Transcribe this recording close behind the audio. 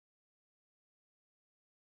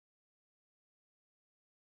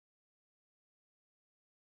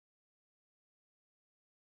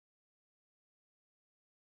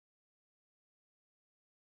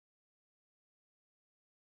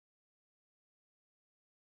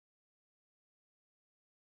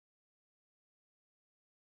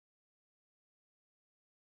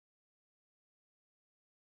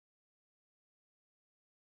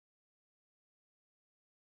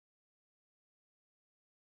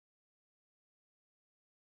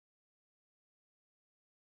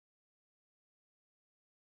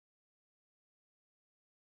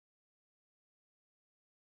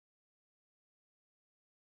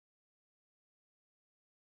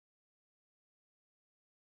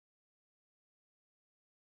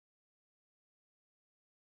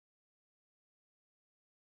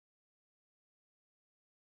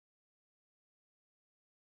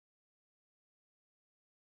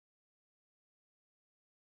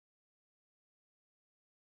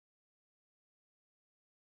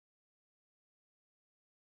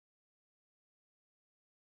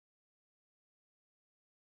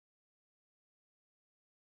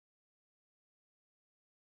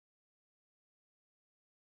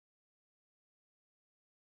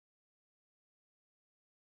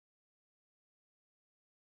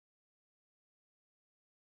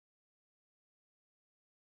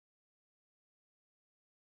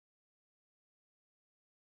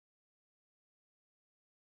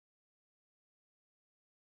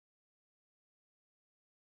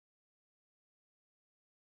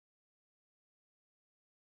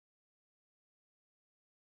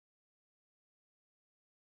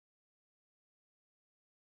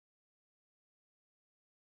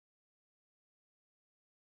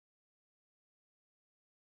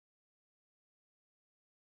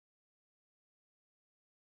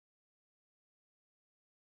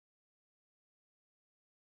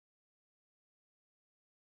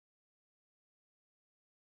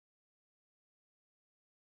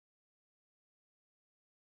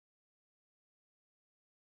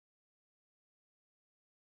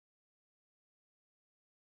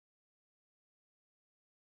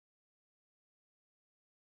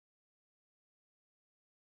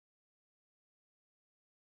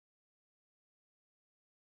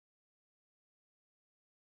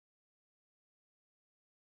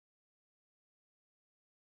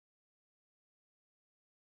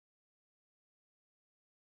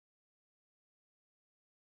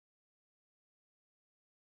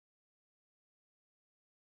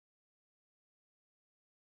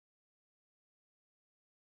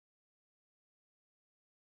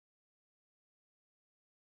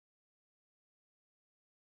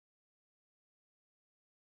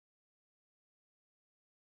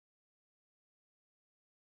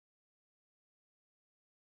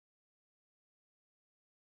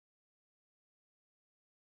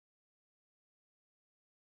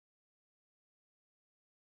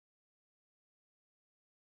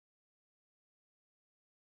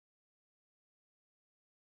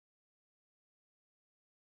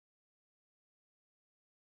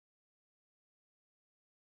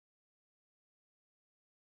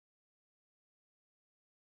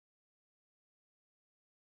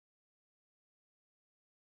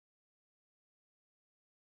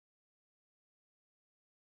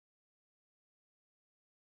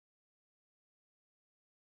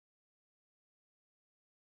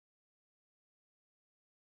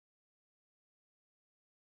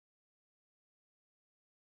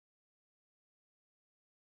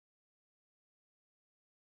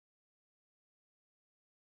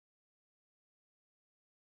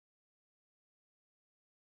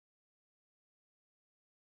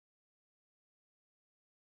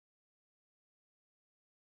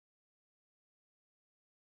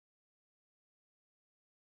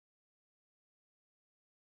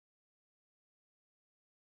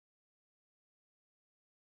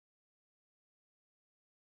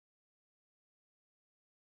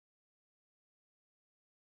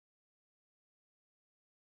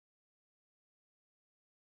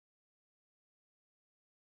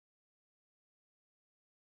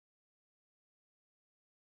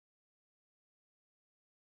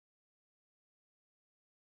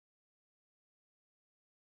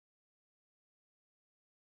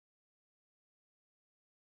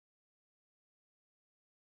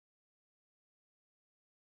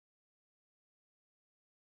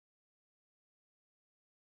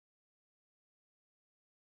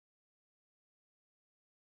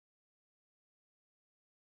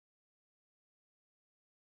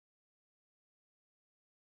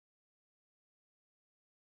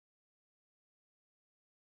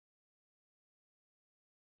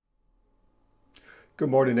Good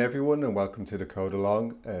morning, everyone, and welcome to the Code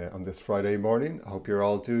Along on this Friday morning. I hope you're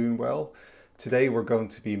all doing well. Today, we're going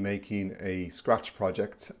to be making a Scratch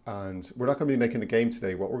project, and we're not going to be making a game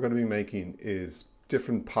today. What we're going to be making is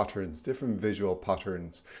different patterns, different visual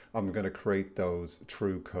patterns, and we're going to create those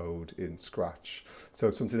through code in Scratch. So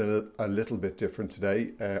it's something a little bit different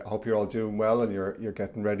today. I hope you're all doing well and you're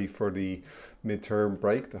getting ready for the midterm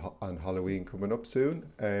break and Halloween coming up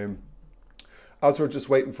soon. As we're just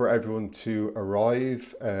waiting for everyone to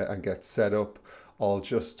arrive and get set up, I'll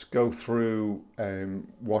just go through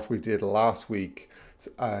what we did last week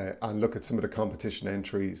and look at some of the competition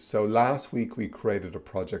entries. So last week we created a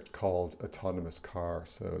project called Autonomous Car.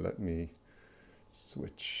 So let me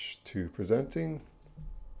switch to presenting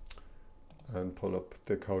and pull up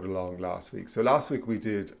the code along last week. So last week we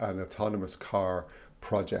did an autonomous car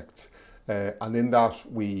project. And in that,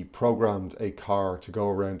 we programmed a car to go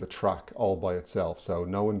around the track all by itself. So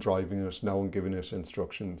no one driving it, no one giving it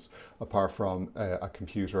instructions, apart from a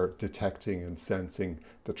computer detecting and sensing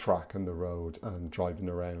the track and the road and driving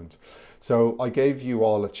around. So I gave you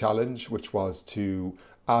all a challenge, which was to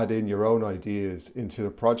add in your own ideas into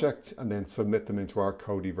the project and then submit them into our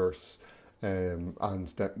Codeverse, and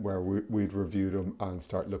that where we'd review them and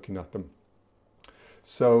start looking at them.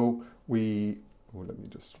 So let me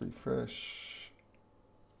just refresh.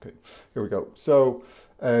 Okay, here we go. So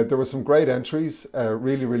there were some great entries,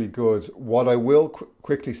 really good. What I will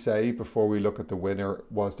quickly say before we look at the winner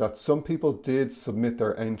was that some people did submit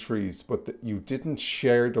their entries, but you didn't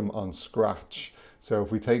share them on Scratch. So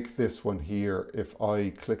if we take this one here, if I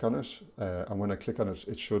click on it, and when I click on it,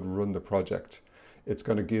 it should run the project. It's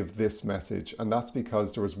going to give this message, and that's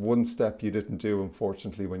because there was one step you didn't do,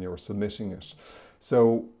 unfortunately, when you were submitting it.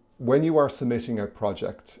 So when you are submitting a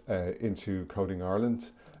project into Coding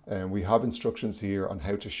Ireland, we have instructions here on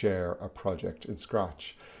how to share a project in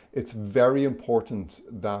Scratch. It's very important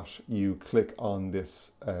that you click on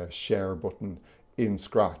this share button in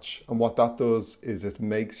Scratch. And what that does is it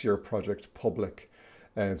makes your project public,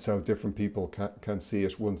 so different people can see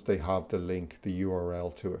it once they have the link, the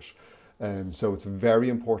URL to it. So it's very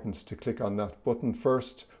important to click on that button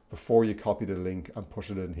first before you copy the link and put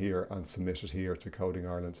it in here and submit it here to Coding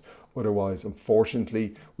Ireland. Otherwise,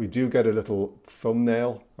 unfortunately, we do get a little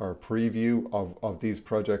thumbnail or preview of these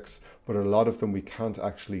projects, but a lot of them we can't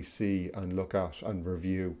actually see and look at and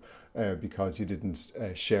review because you didn't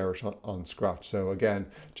share it on Scratch. So again,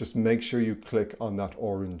 just make sure you click on that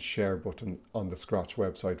orange share button on the Scratch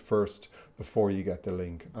website first before you get the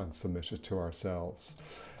link and submit it to ourselves.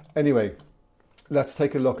 Anyway, let's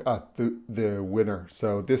take a look at the winner.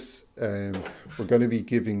 So this, we're going to be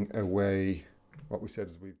giving away, what we said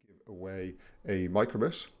is we'd give away a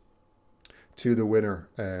microbit to the winner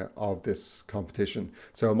of this competition.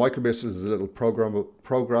 So a microbit is a little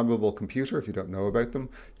programmable computer. If you don't know about them,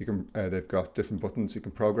 you can. They've got different buttons you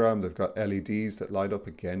can program. They've got LEDs that light up.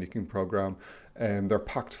 Again, you can program. They're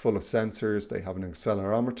packed full of sensors. They have an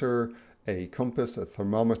accelerometer, a compass, a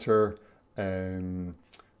thermometer, and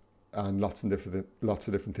lots of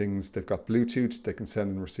different things. They've got Bluetooth, they can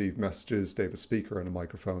send and receive messages, they have a speaker and a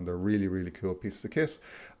microphone. They're really cool pieces of kit.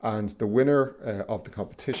 And the winner of the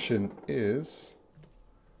competition is,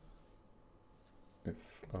 if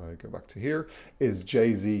I go back to here, is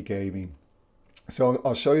JZ Gaming. So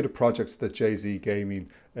I'll show you the projects that JZ Gaming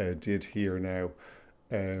did here now.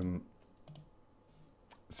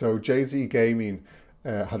 So JZ Gaming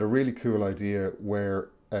had a really cool idea where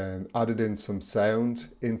added in some sound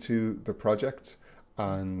into the project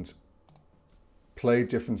and played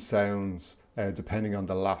different sounds depending on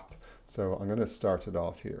the lap. So I'm going to start it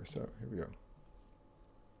off here. So here we go.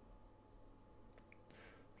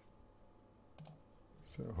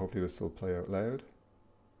 So hopefully this will play out loud.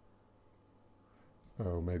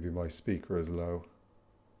 Oh, maybe my speaker is low.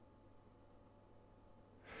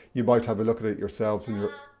 You might have a look at it yourselves in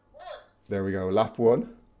your... There we go, lap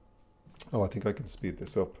one. Oh, I think I can speed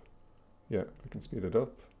this up. Yeah, I can speed it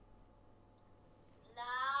up.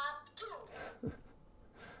 Lap 2.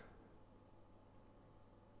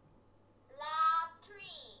 Lap 3.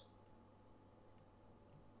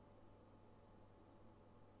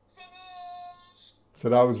 Finish. So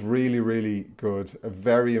that was really good.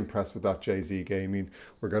 Very impressed with that, JZ Gaming.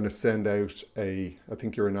 We're going to send out I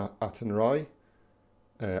think you're in Athenry.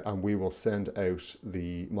 And we will send out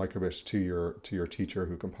the microbit to your teacher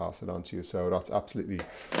who can pass it on to you. So that's absolutely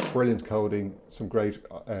brilliant coding, some great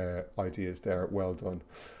ideas there, well done.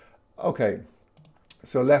 Okay,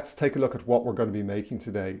 so let's take a look at what we're going to be making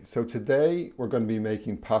today. So today we're going to be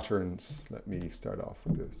making patterns. Let me start off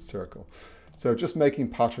with the circle. So just making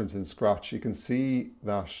patterns in Scratch. You can see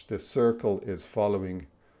that the circle is following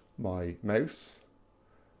my mouse.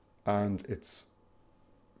 and it's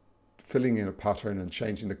filling in a pattern and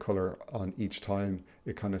changing the color on each time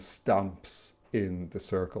it kind of stamps in the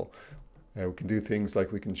circle. We can do things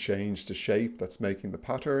like we can change the shape that's making the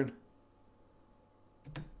pattern.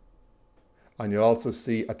 And you'll also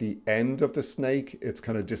see at the end of the snake, it's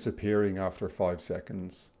kind of disappearing after 5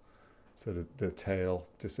 seconds. So the tail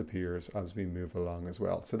disappears as we move along as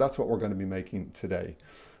well. So that's what we're going to be making today.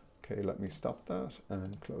 Okay, let me stop that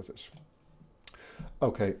and close it.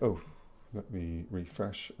 Okay, let me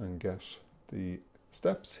refresh and get the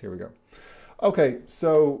steps. Here we go. Okay,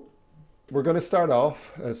 so we're going to start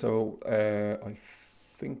off. I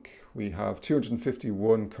think we have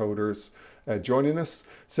 251 coders joining us.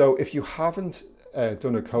 So if you haven't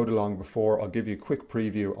done a code along before, I'll give you a quick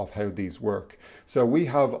preview of how these work. So we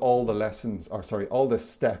have all the lessons, or sorry, all the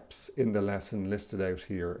steps in the lesson listed out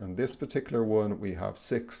here. And this particular one, we have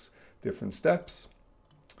 6 different steps.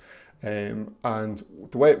 And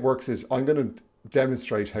the way it works is I'm going to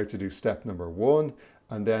demonstrate how to do step number 1,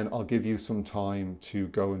 and then I'll give you some time to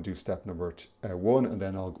go and do step number 1, and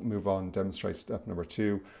then I'll move on and demonstrate step number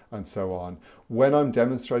 2, and so on. When I'm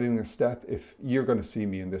demonstrating a step, if you're going to see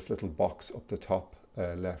me in this little box up the top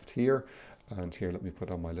left here, and here, let me put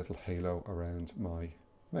on my little halo around my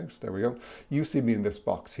mouse. There we go. You see me in this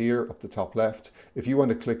box here up the top left. If you want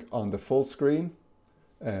to click on the full screen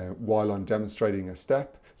while I'm demonstrating a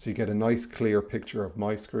step, so you get a nice clear picture of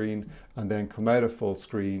my screen, and then come out of full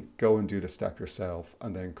screen, go and do the step yourself,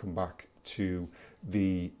 and then come back to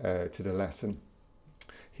the lesson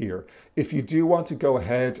here. If you do want to go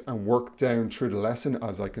ahead and work down through the lesson,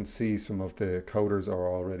 as I can see some of the coders are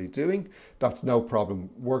already doing, that's no problem.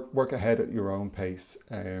 Work ahead at your own pace.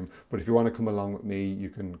 But if you want to come along with me, you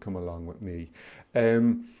can come along with me.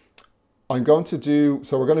 We're going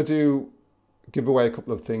to give away a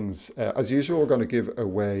couple of things. As usual, we're going to give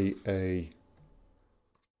away a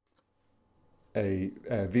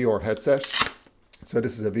VR headset. So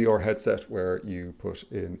this is a VR headset where you put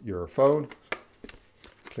in your phone,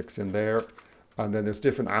 clicks in there, and then there's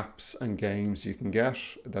different apps and games you can get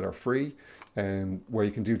that are free, and where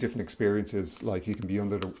you can do different experiences, like you can be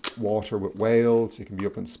under the water with whales, you can be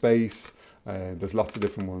up in space. There's lots of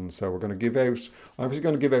different ones. So I'm actually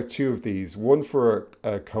going to give out 2 of these, one for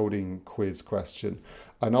a coding quiz question.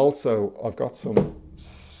 And also I've got some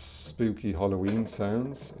spooky Halloween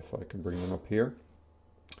sounds, if I can bring them up here.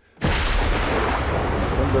 Some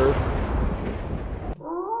thunder.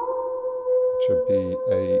 It should be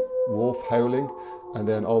a wolf howling. And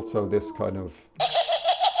then also this kind of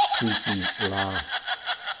spooky laugh.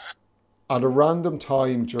 At a random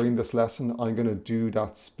time during this lesson, I'm going to do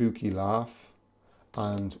that spooky laugh.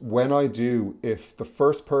 And when I do, if the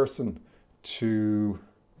first person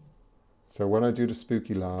when I do the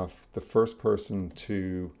spooky laugh, the first person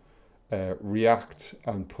to react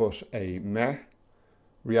and put a meh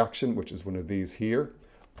reaction, which is one of these here,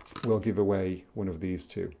 will give away one of these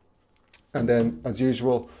 2. And then, as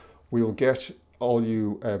usual, we'll get all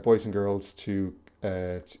you boys and girls to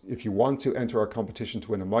if you want to enter our competition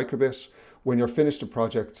to win a microbit. When you're finished the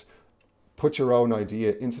project, put your own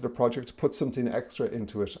idea into the project, put something extra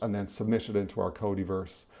into it, and then submit it into our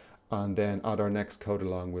Codeverse. And then at our next code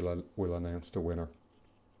along, we'll announce the winner.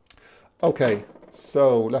 Okay,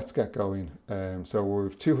 so let's get going. So we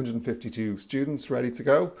have 252 students ready to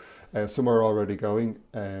go. Some are already going.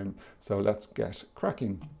 So let's get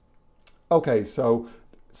cracking. Okay, so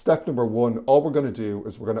step number 1, all we're going to do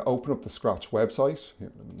is we're going to open up the Scratch website. Here,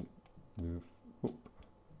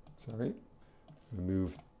 let me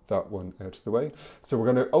move that one out of the way. So we're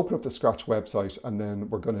going to open up the Scratch website, and then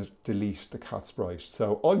we're going to delete the cat sprite.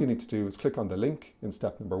 So all you need to do is click on the link in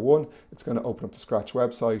step number 1. It's going to open up the Scratch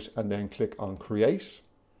website, and then click on Create.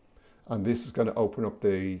 And this is going to open up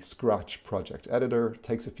the Scratch project editor. It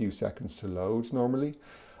takes a few seconds to load normally.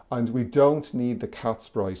 And we don't need the cat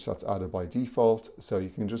sprite that's added by default. So you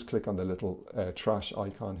can just click on the little trash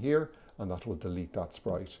icon here, and that will delete that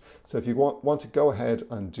sprite. So if you want to go ahead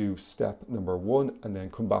and do step number 1 and then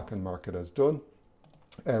come back and mark it as done.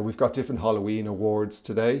 We've got different Halloween awards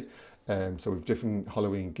today. So we've different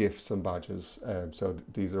Halloween gifts and badges. So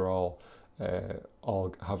these are all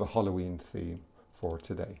have a Halloween theme for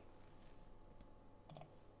today.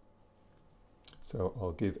 So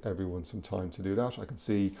I'll give everyone some time to do that. I can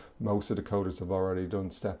see most of the coders have already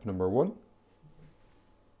done step number 1.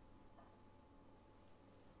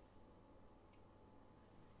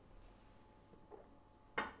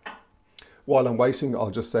 While I'm waiting,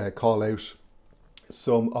 I'll just call out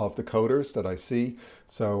some of the coders that I see.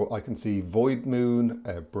 So I can see Void Moon,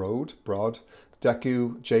 Broad,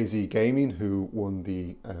 Deku, Jay-Z Gaming, who won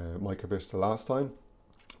the microbit the last time,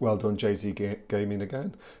 Well done, Gaming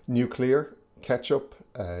again. Nuclear, Ketchup,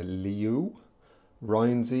 Liu,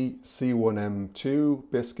 Rhinesy, C1M2,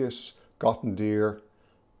 Biscuit, Gotten Deer,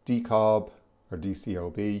 Decob or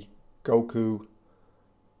DCOB, Goku,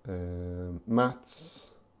 Mats,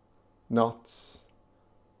 Knots.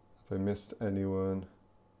 Have I missed anyone?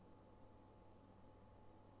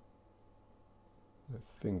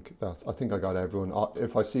 I think I got everyone.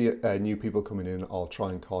 If I see new people coming in, I'll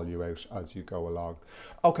try and call you out as you go along.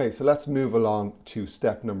 Okay, so let's move along to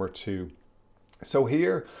step number 2. So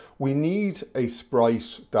here we need a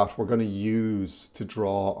sprite that we're going to use to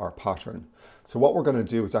draw our pattern. So what we're going to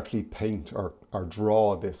do is actually paint or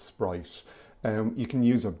draw this sprite. You can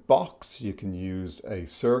use a box, you can use a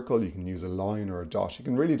circle, you can use a line or a dot. You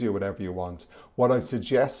can really do whatever you want. What I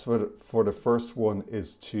suggest for the first one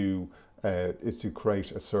is to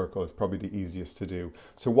create a circle. It's probably the easiest to do.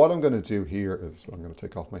 So what I'm going to do here is I'm going to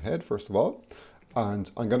take off my head first of all,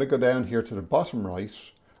 and I'm going to go down here to the bottom right,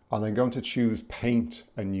 and I'm going to choose paint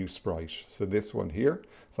a new sprite. So this one here,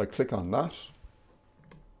 if I click on that,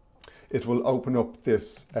 it will open up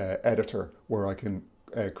this editor where I can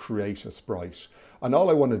create a sprite. And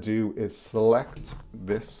all I want to do is select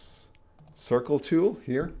this circle tool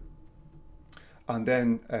here, and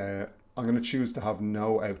then I'm going to choose to have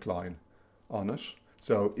no outline on it.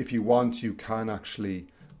 So if you want, you can actually,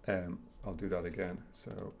 I'll do that again.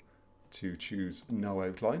 So to choose no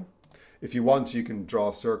outline. If you want, you can draw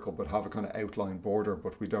a circle but have a kind of outline border,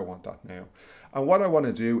 but we don't want that now. And what I want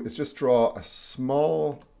to do is just draw a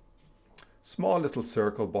small little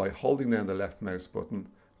circle by holding down the left mouse button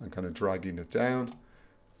and kind of dragging it down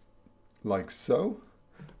like so.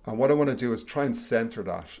 And what I want to do is try and center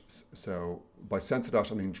that. So by center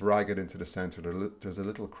that, I mean drag it into the center. There's a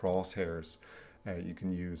little crosshairs you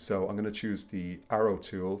can use. So I'm going to choose the arrow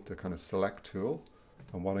tool, the kind of select tool.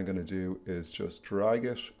 And what I'm going to do is just drag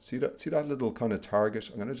it. See that little kind of target?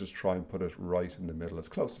 I'm going to just try and put it right in the middle as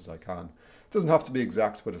close as I can. It doesn't have to be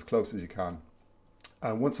exact, but as close as you can.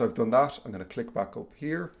 And once I've done that, I'm going to click back up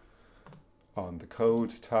here on the code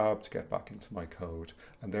tab to get back into my code.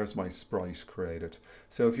 And there's my sprite created.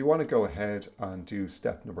 So if you want to go ahead and do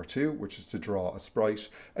step number 2, which is to draw a sprite,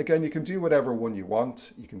 again, you can do whatever one you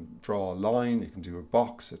want. You can draw a line, you can do a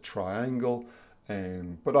box, a triangle,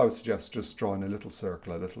 but I would suggest just drawing a little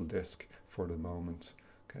circle, a little disc for the moment.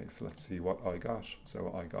 Okay, so let's see what I got.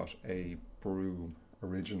 So I got a broom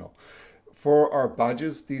original. For our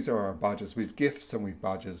badges, these are our badges. We've gifts and we've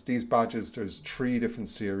badges. These badges, there's 3 different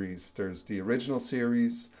series. There's the original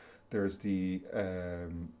series, there's the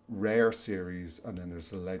rare series, and then there's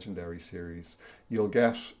the legendary series. You'll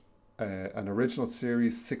get an original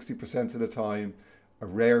series 60% of the time, a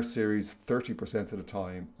rare series 30% of the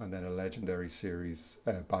time, and then a legendary series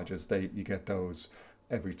badges. You get those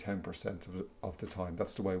every 10% of the time.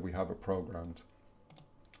 That's the way we have it programmed.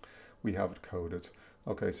 We have it coded.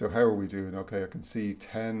 Okay, so how are we doing? Okay, I can see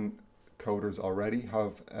 10 coders already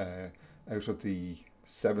have, out of the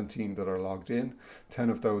 17 that are logged in, 10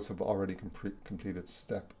 of those have already completed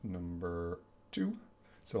step number 2.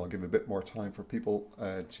 So I'll give a bit more time for people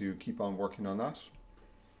to keep on working on that.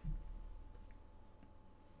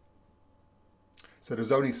 So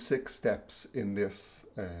there's only 6 steps in this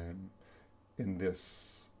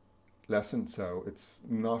lesson, so it's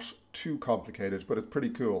not too complicated, but it's pretty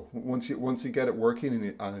cool. Once you get it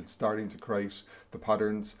working and it's starting to create the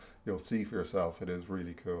patterns, you'll see for yourself. It is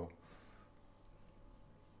really cool.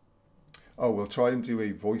 Oh, we'll try and do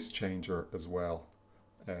a voice changer as well.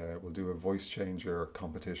 We'll do a voice changer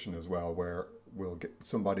competition as well, where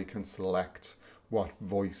somebody can select what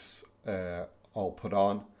voice I'll put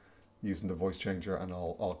on using the voice changer, and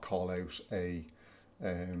I'll call out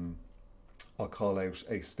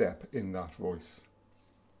a step in that voice.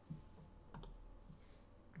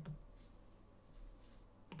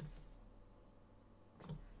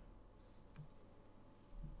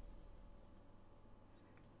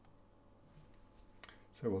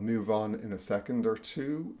 So we'll move on in a second or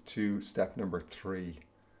two to step number 3.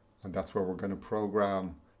 And that's where we're going to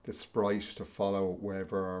program the sprite to follow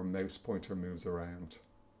wherever our mouse pointer moves around.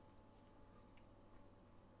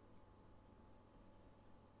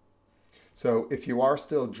 So if you are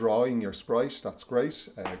still drawing your sprite, that's great.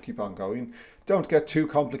 Keep on going. Don't get too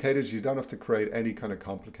complicated. You don't have to create any kind of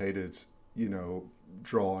complicated,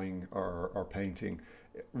 drawing or painting.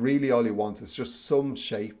 Really, all you want is just some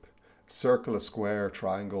shape. Circle, a square,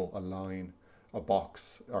 triangle, a line, a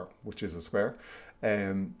box, which is a square.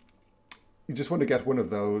 You just want to get one of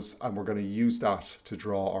those, and we're going to use that to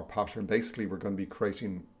draw our pattern. Basically, we're going to be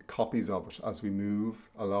creating copies of it as we move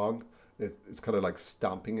along. It's kind of like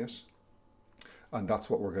stamping it. And that's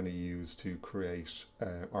what we're going to use to create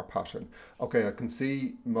our pattern. Okay, I can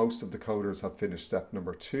see most of the coders have finished step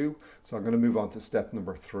number 2, so I'm going to move on to step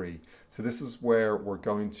number 3. So this is where we're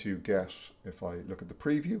going to get, if I look at the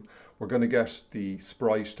preview, we're going to get the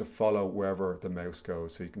sprite to follow wherever the mouse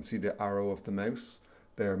goes. So you can see the arrow of the mouse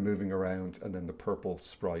there moving around, and then the purple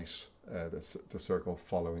sprite, the circle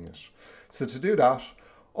following it. So to do that,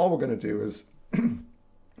 all we're going to do is,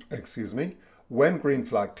 excuse me, when green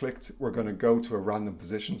flag clicked, we're going to go to a random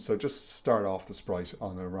position. So just start off the sprite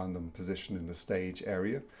on a random position in the stage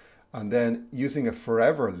area. And then using a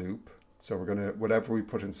forever loop, so we're going to, whatever we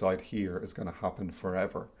put inside here is going to happen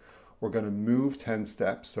forever. We're going to move 10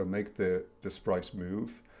 steps, so make the sprite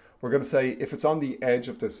move. We're going to say if it's on the edge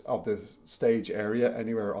of the stage area,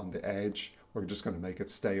 anywhere on the edge, we're just going to make it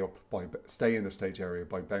stay in the stage area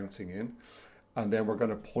by bouncing in. And then we're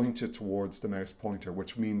going to point it towards the mouse pointer,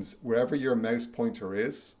 which means wherever your mouse pointer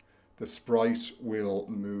is, the sprite will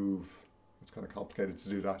move. It's kind of complicated to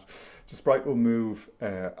do that. The sprite will move,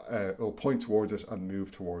 it'll point towards it and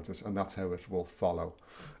move towards it, and that's how it will follow.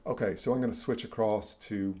 Okay, so I'm going to switch across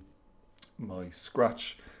to my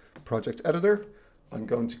Scratch project editor. I'm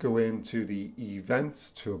going to go into the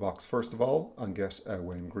events toolbox first of all and get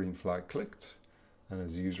when green flag clicked. And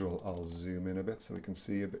as usual, I'll zoom in a bit so we can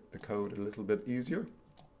see the code a little bit easier.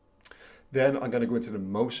 Then I'm going to go into the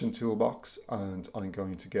motion toolbox and I'm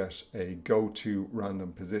going to get a go to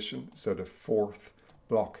random position. So the 4th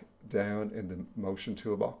block down in the motion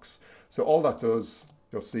toolbox. So all that does,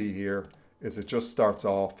 you'll see here, is it just starts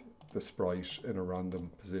off the sprite in a random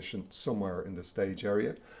position somewhere in the stage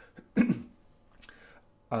area.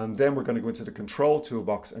 And then we're going to go into the control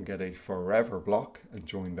toolbox and get a forever block and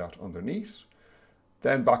join that underneath.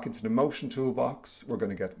 Then back into the motion toolbox, we're going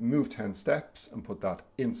to get move 10 steps and put that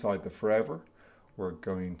inside the forever. We're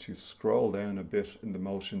going to scroll down a bit in the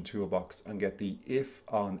motion toolbox and get the if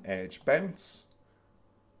on edge bounce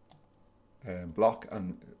block.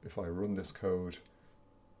 And if I run this code,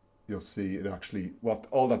 you'll see it actually, what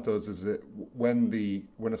all that does is it, when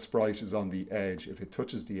a sprite is on the edge, if it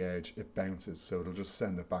touches the edge, it bounces. So it'll just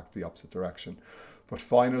send it back the opposite direction. But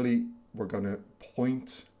finally, we're going to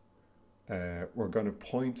point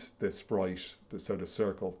the sprite, so the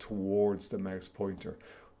circle, towards the mouse pointer,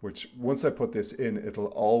 which once I put this in, it'll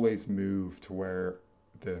always move to where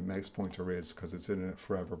the mouse pointer is because it's in a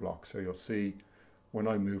forever block. So you'll see when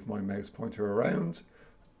I move my mouse pointer around,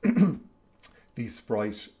 the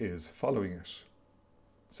sprite is following it.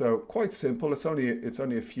 So quite simple. It's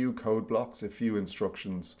only a few code blocks, a few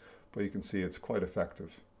instructions, but you can see it's quite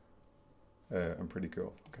effective and pretty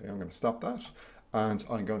cool. Okay, I'm going to stop that. And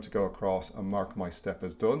I'm going to go across and mark my step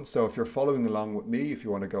as done. So if you're following along with me, if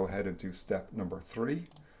you want to go ahead and do step number 3,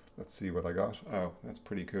 let's see what I got. Oh, that's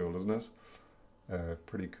pretty cool, isn't it?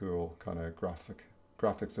 Pretty cool kind of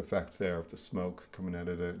graphics effects there of the smoke coming out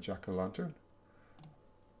of the jack-o'-lantern.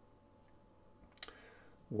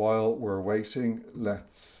 While we're waiting,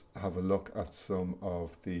 let's have a look at some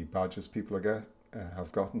of the badges people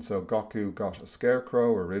have gotten. So Goku got a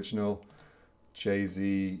scarecrow, original.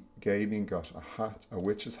 Jay-Z Gaming got a hat, a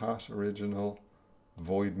witch's hat, original.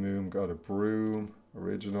 Void Moon got a broom,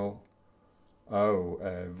 original. Oh,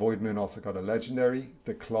 Void Moon also got a legendary,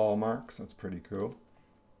 the claw marks, that's pretty cool.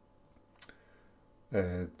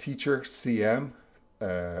 Teacher CM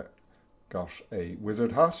got a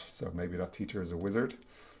wizard hat, so maybe that teacher is a wizard.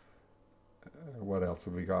 What else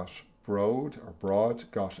have we got? Broad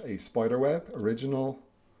got a spider web, original.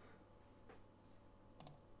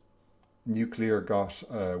 Nuclear got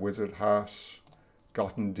a wizard hat.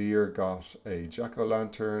 Gotten Deer got a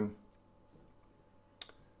jack-o'-lantern.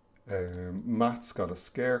 Matt's got a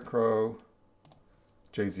scarecrow.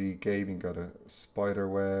 Jay-Z Gaming got a spider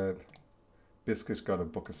web. Biscuit got a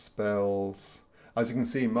book of spells. As you can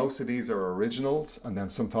see, most of these are originals, and then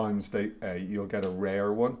sometimes you'll get a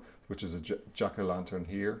rare one, which is a jack-o'-lantern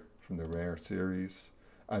here from the rare series,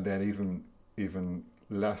 and then even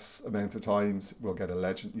less amount of times you'll get a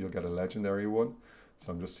legendary one.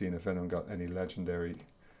 So I'm just seeing if anyone got any legendary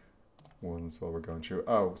ones while we're going through.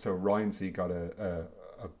 Oh, so Rhinesy got a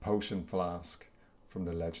potion flask from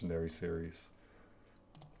the legendary series.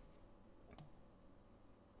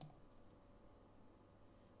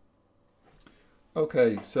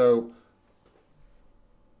 Okay, so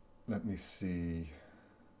let me see.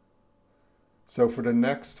 So for the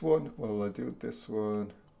next one, will I do this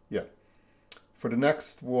one? Yeah. For the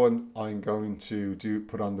next one, I'm going to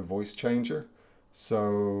put on the voice changer.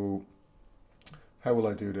 So how will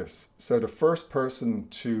I do this? So the first person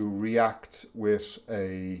to react with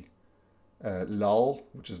a lol,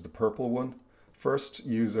 which is the purple one, first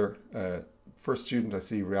user first student I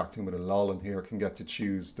see reacting with a lol in here can get to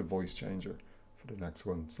choose the voice changer for the next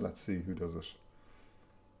one. So let's see who does it.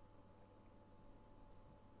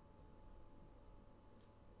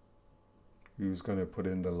 Who's going to put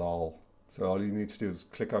in the lol? So all you need to do is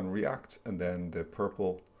click on react and then the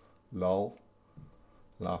purple lol,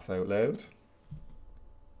 laugh out loud.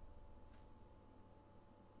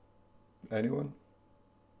 Anyone?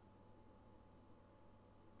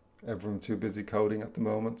 Everyone too busy coding at the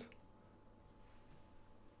moment?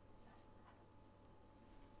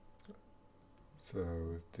 So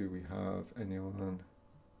do we have anyone?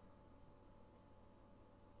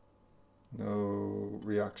 No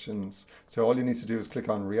reactions. So all you need to do is click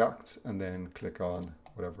on react and then click on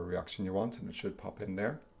whatever reaction you want and it should pop in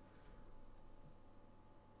there.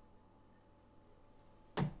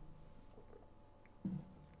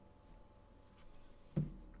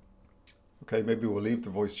 Okay, maybe we'll leave the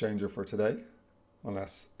voice changer for today,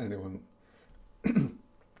 unless anyone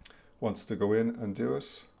wants to go in and do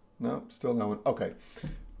it. No, still no one. Okay,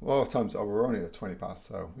 well, times, oh, we're only at 20 past,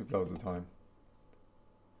 so we've loads of time.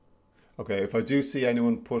 Okay, if I do see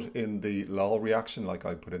anyone put in the lol reaction, like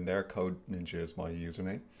I put in there, Code Ninja is my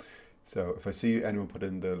username. So if I see anyone put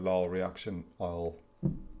in the lol reaction, I'll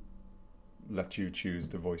let you choose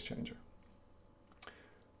the voice changer.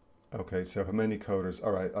 Okay, so how many coders?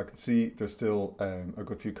 All right, I can see there's still a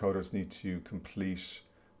good few coders need to complete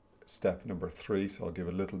step number 3. So I'll give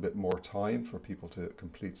a little bit more time for people to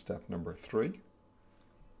complete step number 3.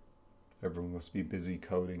 Everyone must be busy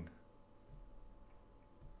coding.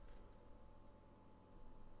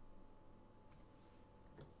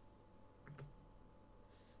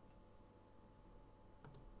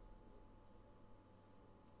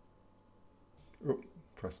 Oh,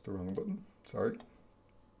 pressed the wrong button, sorry.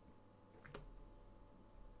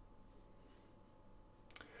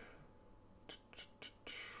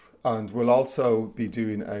 And we'll also be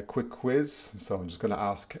doing a quick quiz. So I'm just going to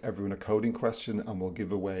ask everyone a coding question and we'll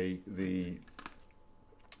give away the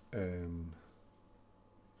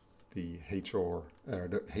VR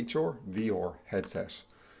headset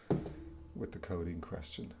with the coding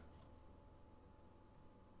question.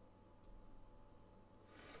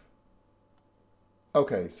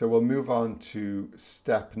 Okay, so we'll move on to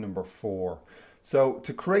step number 4. So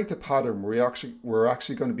to create the pattern, we're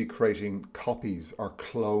actually going to be creating copies or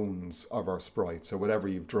clones of our sprite. So whatever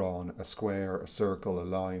you've drawn, a square, a circle, a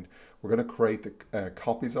line, we're going to create the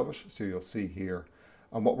copies of it. So you'll see here.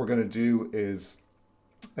 And what we're going to do is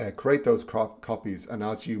create those copies. And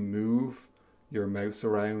as you move your mouse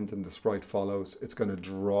around and the sprite follows, it's going to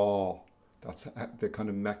draw. That's the kind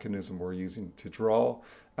of mechanism we're using to draw.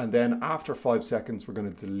 And then after 5 seconds, we're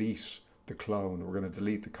going to delete the clone. We're going to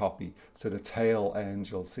delete the copy. So the tail end,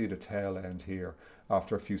 you'll see the tail end here.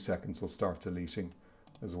 After a few seconds, we'll start deleting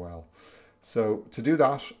as well. So to do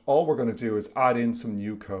that, all we're going to do is add in some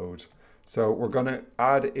new code. So we're going to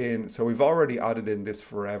add in, so we've already added in this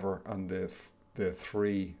forever and the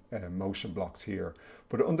 3 motion blocks here.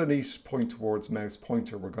 But underneath point towards mouse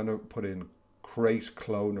pointer, we're going to put in create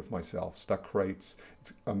clone of myself. So that creates,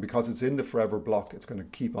 and because it's in the forever block, it's going to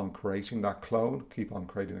keep on creating that clone, keep on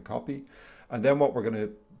creating a copy. And then what we're going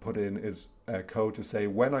to put in is code to say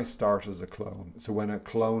when I start as a clone. So when a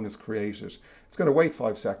clone is created, it's going to wait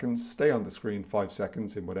 5 seconds, stay on the screen 5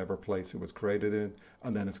 seconds in whatever place it was created in,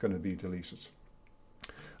 and then it's going to be deleted.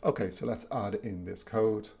 Okay, so let's add in this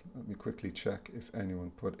code. Let me quickly check if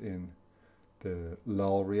anyone put in the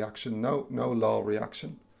lol reaction. No lol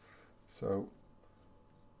reaction. So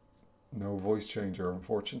no voice changer,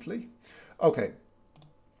 unfortunately. Okay,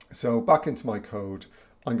 so back into my code.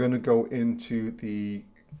 I'm going to go into the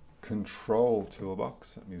control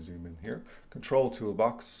toolbox. Let me zoom in here. Control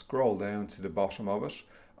toolbox, scroll down to the bottom of it,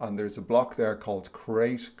 and there's a block there called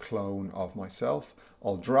create clone of myself.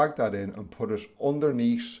 I'll drag that in and put it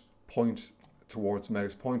underneath point towards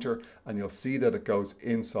mouse pointer, and you'll see that it goes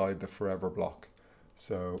inside the forever block.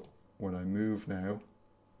 So when I move now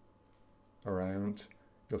around,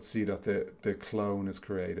 you'll see that the clone is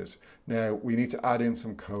created. Now we need to add in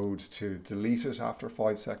some code to delete it after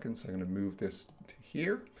 5 seconds. I'm going to move this to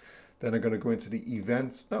here. Then I'm going to go into the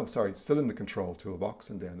events. No, sorry, it's still in the control toolbox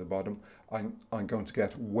and down the bottom. I'm going to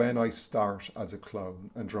get when I start as a clone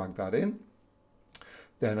and drag that in.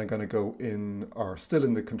 Then I'm going to go in, or still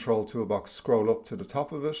in the control toolbox, scroll up to the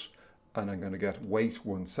top of it, and I'm going to get wait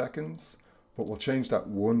 1 second. But we'll change that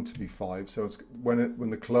 1 to be 5. So it's when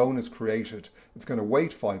the clone is created, it's going to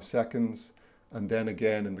wait 5 seconds. And then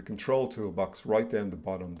again in the control toolbox, right down the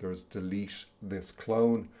bottom, there's delete this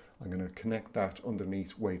clone. I'm going to connect that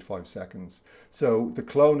underneath, wait 5 seconds. So the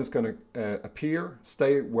clone is going to appear,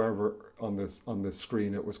 stay wherever on the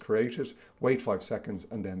screen it was created, wait 5 seconds,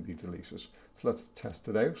 and then be deleted. So let's test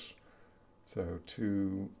it out. So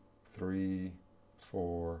 2, 3,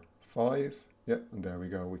 4, 5. Yep, and there we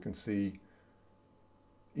go. We can see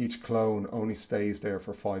each clone only stays there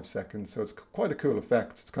for 5 seconds. So it's quite a cool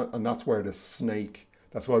effect. And that's where the snake,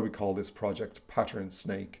 that's why we call this project Pattern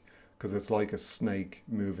Snake, because it's like a snake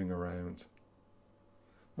moving around.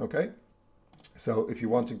 Okay, so if you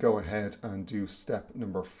want to go ahead and do step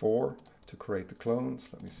number 4 to create the clones,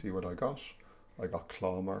 let me see what I got. I got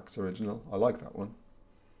Claw Marks Original. I like that one.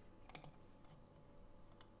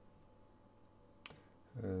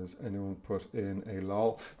 Has anyone put in a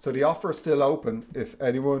lol? So the offer is still open. If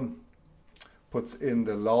anyone puts in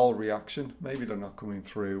the lol reaction, maybe they're not coming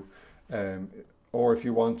through. Or if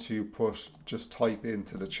you want to just type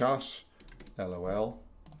into the chat, LOL.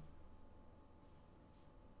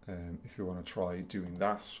 If you want to try doing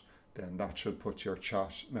that, then that should put your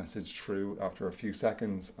chat message through after a few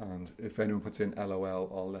seconds. And if anyone puts in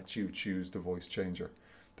LOL, I'll let you choose the voice changer.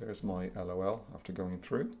 There's my LOL after going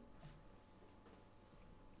through.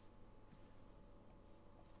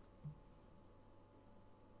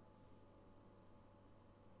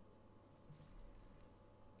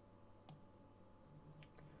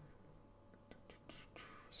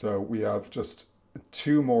 So we have just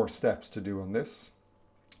 2 more steps to do on this.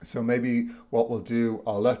 So maybe what we'll do,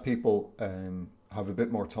 I'll let people have a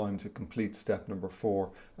bit more time to complete step number 4,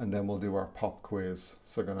 and then we'll do our pop quiz.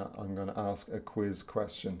 So I'm gonna ask a quiz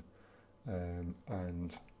question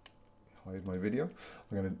and hide my video.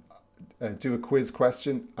 I'm gonna do a quiz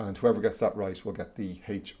question, and whoever gets that right will get the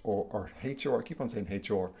HR, I keep on saying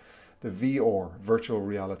HR, the VR, virtual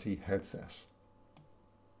reality headset.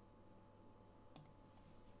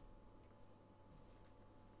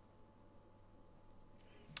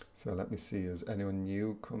 So let me see, has anyone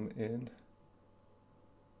new come in?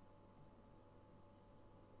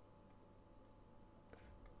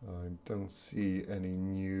 I don't see any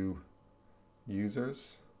new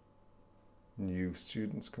users, new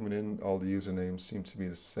students coming in. All the usernames seem to be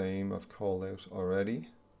the same I've called out already.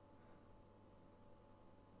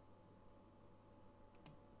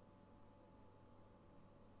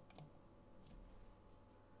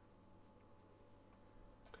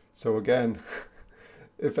 So again,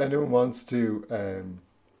 if anyone wants to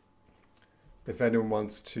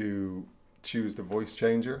choose the voice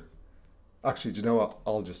changer, actually, do you know what?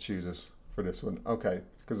 I'll just choose it for this one. Okay,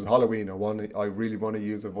 because it's Halloween. I really want to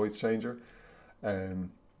use a voice changer.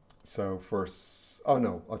 So first, oh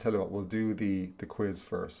no, I'll tell you what. We'll do the quiz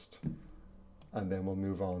first, and then we'll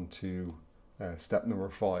move on to step number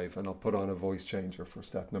 5, and I'll put on a voice changer for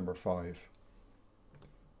step number 5.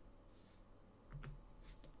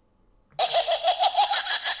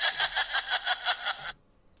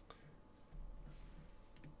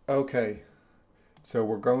 Okay, so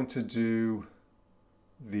we're going to do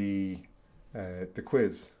the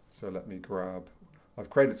quiz. So let me grab, I've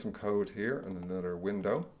created some code here in another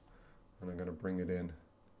window, and I'm going to bring it in.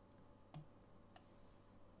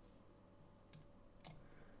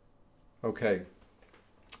 Okay,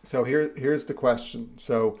 so here's the question.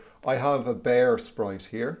 So I have a bear sprite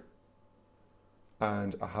here,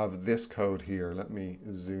 and I have this code here. Let me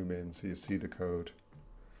zoom in so you see the code.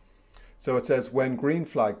 So it says when green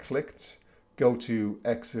flag clicked, go to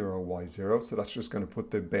X0, Y0. So that's just going to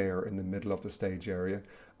put the bear in the middle of the stage area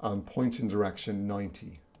and point in direction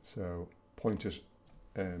 90. So point it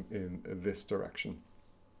in this direction.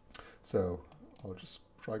 So I'll just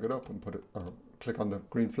drag it up and put it, or click on the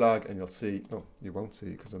green flag, and you'll see, oh, you won't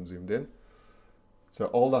see because I'm zoomed in. So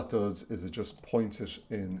all that does is it just points it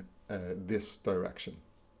in this direction.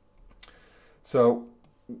 So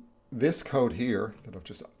this code here that I've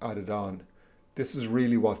just added on, this is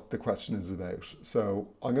really what the question is about. So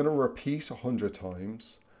I'm going to repeat 100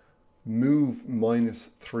 times, move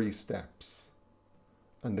 -3 steps,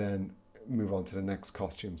 and then move on to the next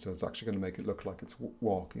costume. So it's actually going to make it look like it's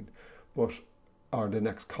walking, or the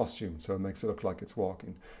next costume. So it makes it look like it's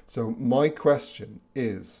walking. So my question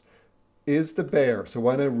is the bear, so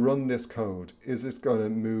when I run this code, is it going to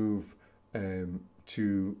move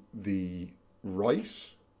to the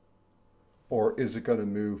right, or is it going to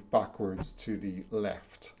move backwards to the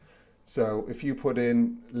left? So if you put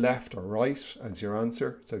in left or right as your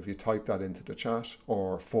answer, so if you type that into the chat,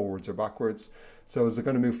 or forwards or backwards, so is it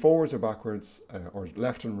going to move forwards or backwards, or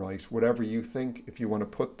left and right, whatever you think, if you want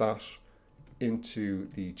to put that into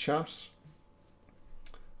the chat,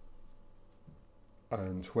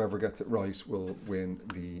 and whoever gets it right will win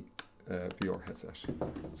the VR headset.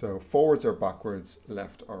 So forwards or backwards,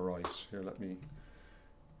 left or right. Here, let me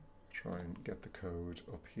try and get the code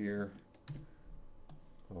up here.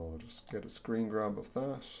 I'll just get a screen grab of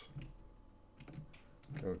that.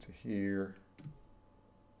 Go to here.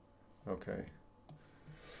 Okay.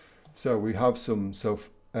 So we have some,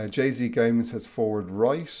 Jay-Z Gaming says forward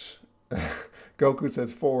right. Goku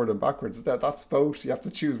says forward and backwards. That's both. You have to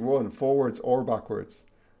choose one, forwards or backwards.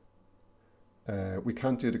 We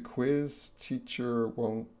can't do the quiz. Teacher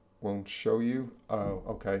won't show you. Oh,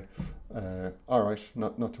 okay. All right.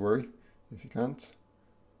 Not to worry if you can't.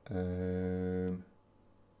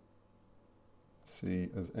 See,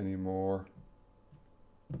 as any more.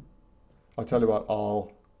 I'll tell you what.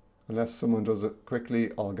 Unless someone does it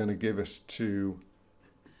quickly, I'm going to give it to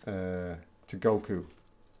Goku.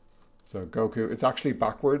 So Goku, it's actually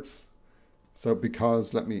backwards. So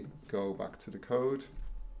because, let me go back to the code.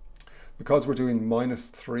 Because we're doing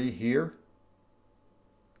 -3 here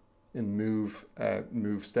in move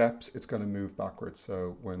steps, it's going to move backwards.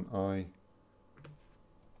 So when I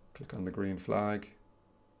click on the green flag,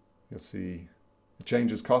 you'll see it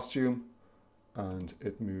changes costume and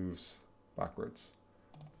it moves backwards.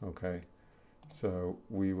 Okay, so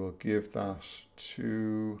we will give that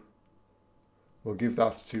to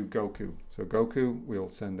Goku. So Goku, we'll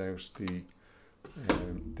send out the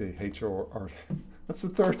HR, that's the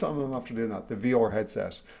third time I'm after doing that, the VR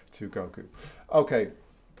headset to Goku. Okay,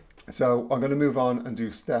 so I'm going to move on and do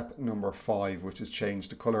step number 5, which is change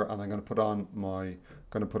the color, and I'm going to put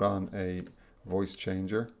on a voice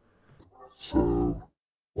changer. So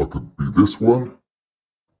I could be this one,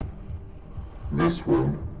 this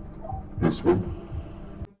one, this one,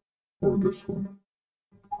 or this one.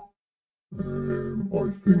 I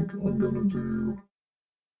think I'm gonna do,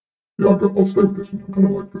 I'll stay with this one. I kind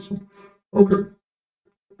of like this one. Okay.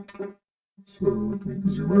 So let me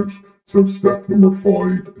zoom out. So step number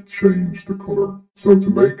 5, change the color. So to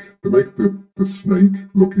make the snake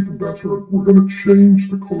look even better, we're going to change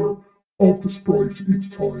the color of the sprite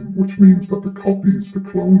each time, which means that the copies, the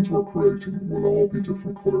clones we're creating, will all be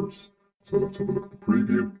different colors. So let's have a look at the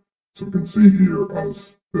preview. So we can see here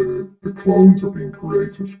as the clones are being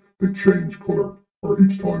created, they change color, or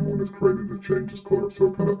each time one is created it changes color. So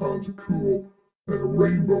it kind of adds a cool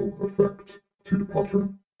rainbow effect to the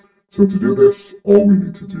pattern. So to do this, all we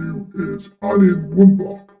need to do is add in one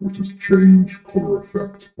block, which is change color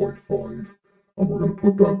effect by 5. And we're going to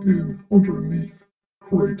put that in underneath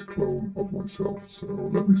create clone of myself. So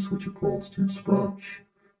let me switch across to Scratch,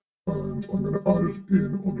 and I'm going to add it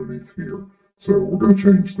in underneath here. So we're going to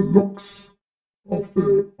change the looks of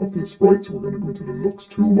the sprite. So we're going to go into the looks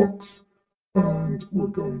toolbox, and we're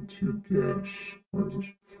going to get, where is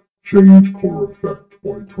it? Change color effect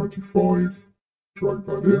by 25. Drag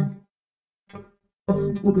that in,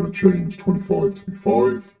 and we're going to change 25 to be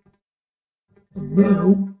 5. And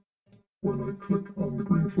now, when I click on the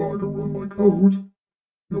green flag and run my code,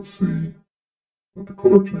 you'll see that the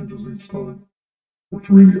color changes each time, which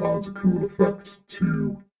really adds a cool effect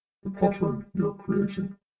to the pattern you're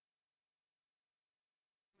creating.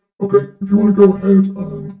 Okay, if you want to go ahead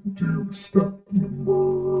and do step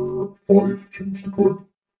number 5, change the color,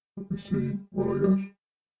 let me see what I get.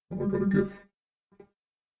 And I got a GIF,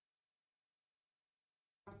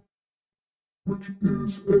 which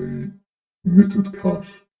is a knitted cat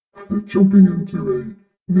jumping into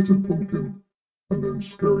a knitted pumpkin and then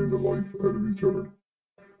scaring the life out of each other.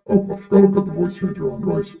 Oh, I forgot I've got the voice changer on.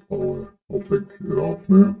 Right, I'll take it off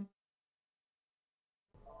now.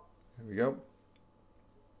 Here we go.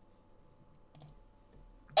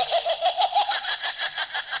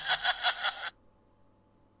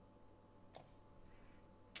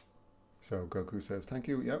 So Goku says, thank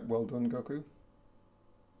you. Yep, well done, Goku.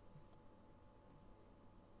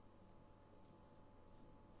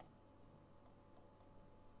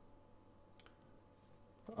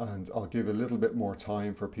 And I'll give a little bit more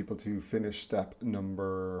time for people to finish step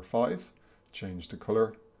number 5, change the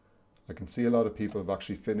color. I can see a lot of people have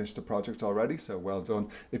actually finished the project already, so well done.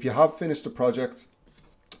 If you have finished the project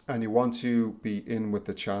and you want to be in with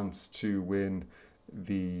the chance to win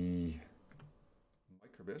the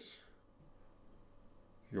microbit,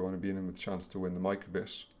 if you want to be in with the chance to win the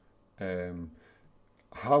microbit,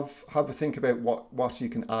 have a think about what you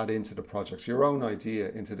can add into the project, your own idea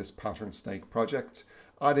into this pattern snake project.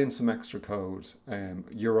 Add in some extra code,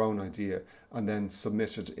 your own idea, and then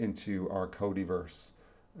submit it into our Codeverse.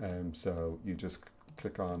 So you just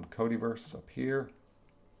click on Codeverse up here.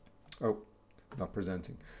 Oh, not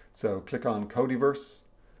presenting. So click on Codeverse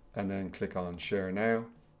and then click on Share Now.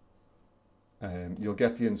 You'll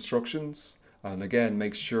get the instructions, And again,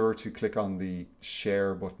 make sure to click on the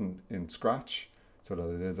share button in Scratch so that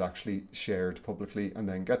it is actually shared publicly, and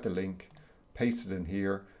then get the link, paste it in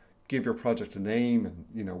here, give your project a name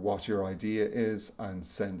and what your idea is, and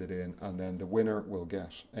send it in, and then the winner will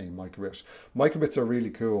get a microbit. Microbits are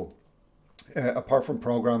really cool. Apart from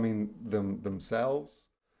programming them themselves,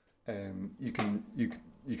 you can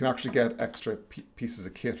actually get extra pieces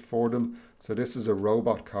of kit for them. So this is a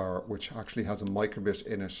robot car which actually has a microbit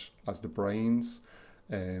in it as the brains.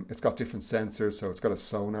 It's got different sensors, so it's got a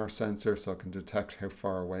sonar sensor so it can detect how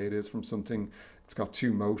far away it is from something. It's got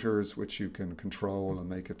 2 motors which you can control and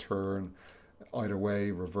make it turn either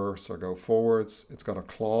way, reverse or go forwards. It's got a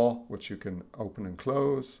claw which you can open and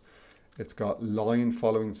close. It's got line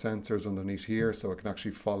following sensors underneath here, so it can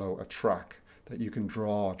actually follow a track, that you can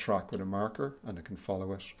draw a track with a marker and it can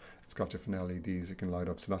follow it. It's got different LEDs you can light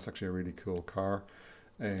up, so that's actually a really cool car.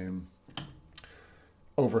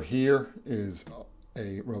 Over here is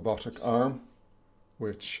a robotic arm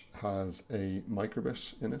which has a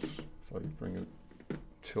microbit in it. If I bring it,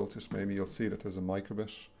 tilt it, maybe you'll see that there's a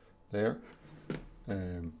microbit there.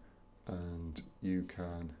 And you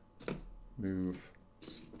can move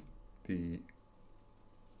the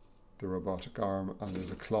robotic arm, and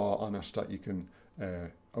there's a claw on it that you can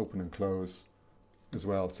open and close as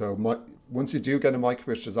well. So once you do get a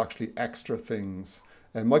microbit, there's actually extra things.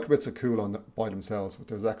 Microbits are cool by themselves, but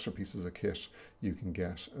there's extra pieces of kit you can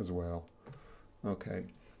get as well. Okay,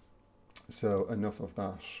 so enough of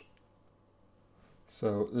that.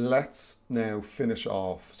 So let's now finish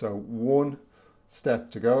off. So one step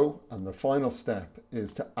to go, and the final step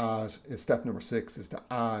is to add, step number 6 is to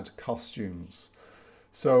add costumes.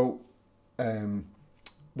 So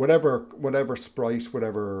whatever sprite,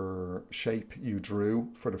 whatever shape you drew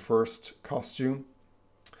for the first costume,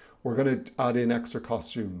 we're going to add in extra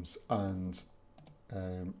costumes. And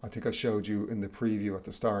I think I showed you in the preview at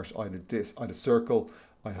the start, I had a circle,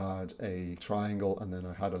 I had a triangle, and then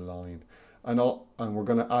I had a line. And we're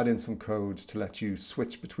going to add in some code to let you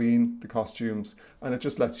switch between the costumes, and it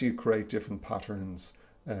just lets you create different patterns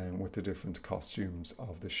with the different costumes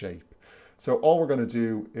of the shape. So all we're going to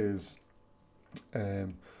do is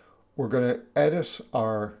we're going to edit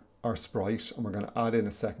our sprite, and we're going to add in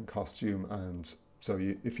a second costume. And so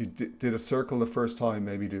if you did a circle the first time,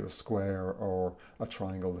 maybe do a square or a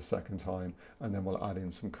triangle the second time, and then we'll add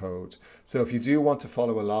in some code. So if you do want to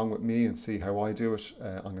follow along with me and see how I do it,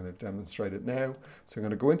 I'm going to demonstrate it now. So I'm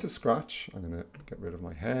going to go into Scratch, I'm going to get rid of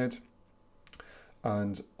my head,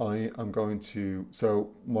 and I am going to,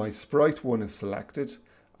 so my sprite 1 is selected,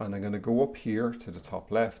 and I'm going to go up here to the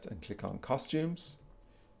top left and click on Costumes,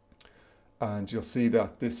 and you'll see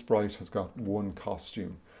that this sprite has got 1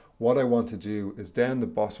 costume. What I want to do is down the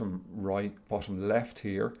bottom right, bottom left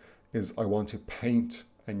here, is I want to paint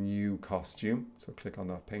a new costume. So click on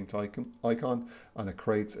that paint icon, and it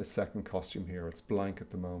creates a second costume here. It's blank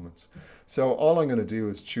at the moment. So all I'm going to do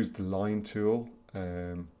is choose the line tool.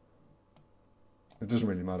 It doesn't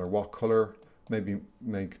really matter what color. Maybe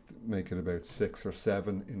make it about 6 or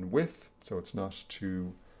 7 in width, so it's not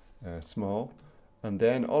too small. And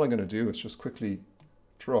then all I'm going to do is just quickly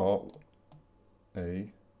draw a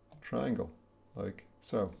triangle, like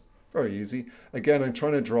so. Very easy. Again, I'm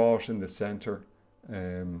trying to draw it in the center,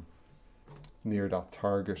 near that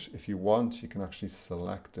target. If you want, you can actually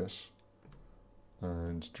select it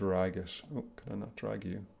and drag it. Oh, can I not drag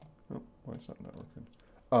you? Oh, why is that not working?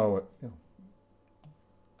 Oh, yeah.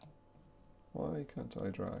 Why can't I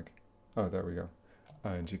drag? Oh, there we go.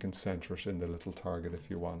 And you can center it in the little target if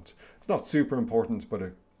you want. It's not super important, but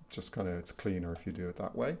it just kind of, it's cleaner if you do it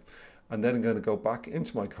that way. And then I'm going to go back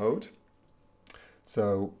into my code.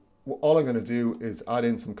 So all I'm going to do is add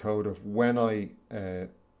in some code of when I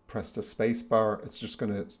press the space bar, it's just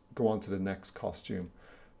going to go on to the next costume.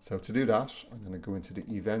 So to do that, I'm going to go into the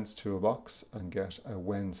events toolbox and get a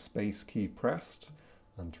when space key pressed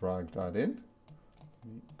and drag that in.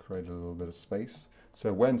 Create a little bit of space.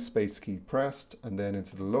 So when space key pressed, and then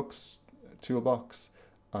into the looks toolbox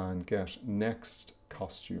and get next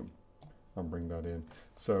costume and bring that in.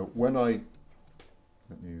 So when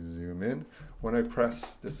let me zoom in, when I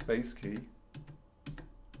press the space key,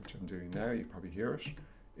 which I'm doing now, you probably hear it,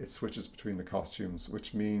 it switches between the costumes,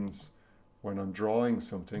 which means when I'm drawing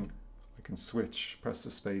something, I can press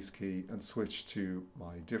the space key and switch to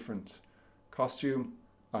my different costume,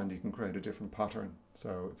 and you can create a different pattern.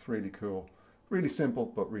 So it's really cool. Really simple,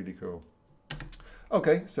 but really cool.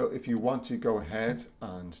 Okay, so if you want to go ahead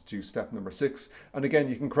and do step number 6, and again,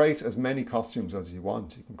 you can create as many costumes as you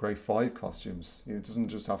want. You can create 5 costumes. It doesn't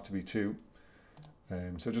just have to be 2.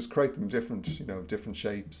 So just create them different, different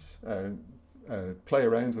shapes. play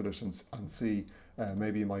around with it and see.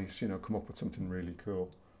 Maybe you might, come up with something really cool.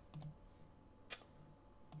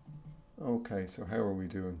 Okay, so how are we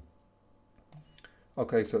doing?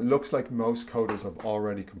 Okay, so it looks like most coders have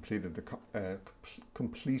already completed the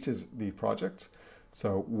project.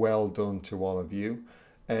 So well done to all of you.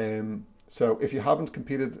 So if you haven't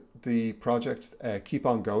completed the project, keep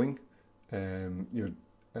on going.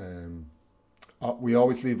 We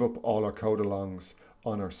always leave up all our code alongs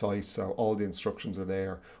on our site, so all the instructions are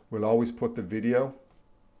there. We'll always put the video.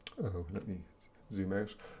 Oh, let me zoom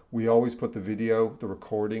out. We always put the video, the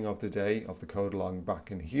recording of the day of the code along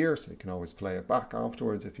back in here, so you can always play it back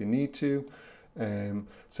afterwards if you need to.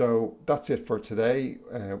 So that's it for today.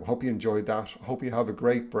 Hope you enjoyed that. Hope you have a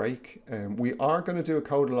great break. We are going to do a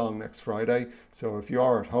code along next Friday, so if you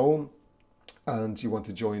are at home and you want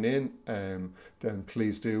to join in, then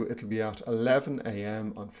please do. It'll be at 11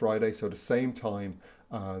 a.m. on Friday, so the same time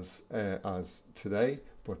as today.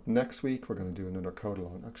 But next week we're going to do another code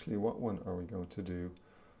along. Actually, what one are we going to do?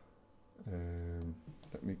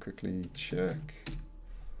 Let me quickly check.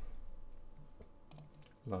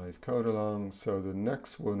 Live code along. So the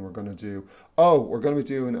next one we're going to do, we're going to be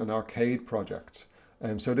doing an arcade project.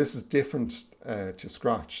 So this is different to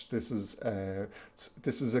Scratch. This is a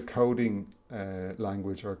coding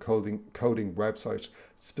language or coding website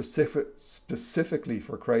specifically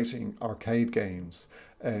for creating arcade games.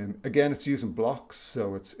 Again, it's using blocks,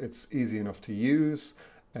 so it's easy enough to use.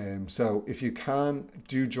 So if you can,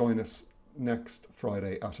 do join us next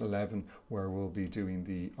Friday at 11, where we'll be doing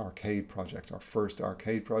the arcade project, our first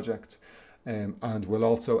arcade project. And we'll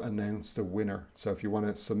also announce the winner. So if you want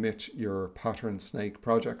to submit your pattern snake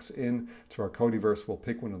projects in to our Codeverse, we'll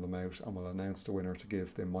pick one of them out and we'll announce the winner to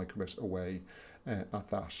give the microbit away at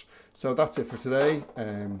that. So that's it for today.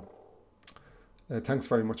 Thanks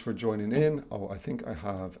very much for joining in. I think I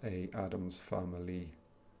have a Addams Family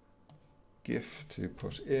GIF to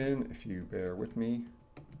put in, if you bear with me.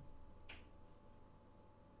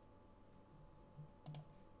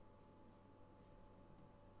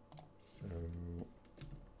 So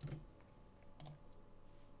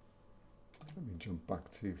let me jump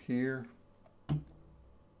back to here.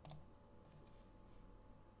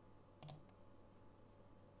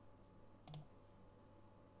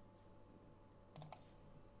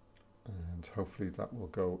 And hopefully that will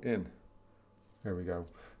go in. There we go.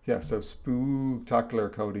 Yeah, so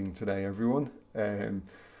spooktacular coding today, everyone.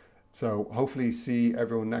 So hopefully see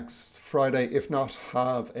everyone next Friday. If not,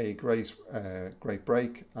 have a great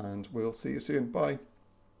break, and we'll see you soon. Bye.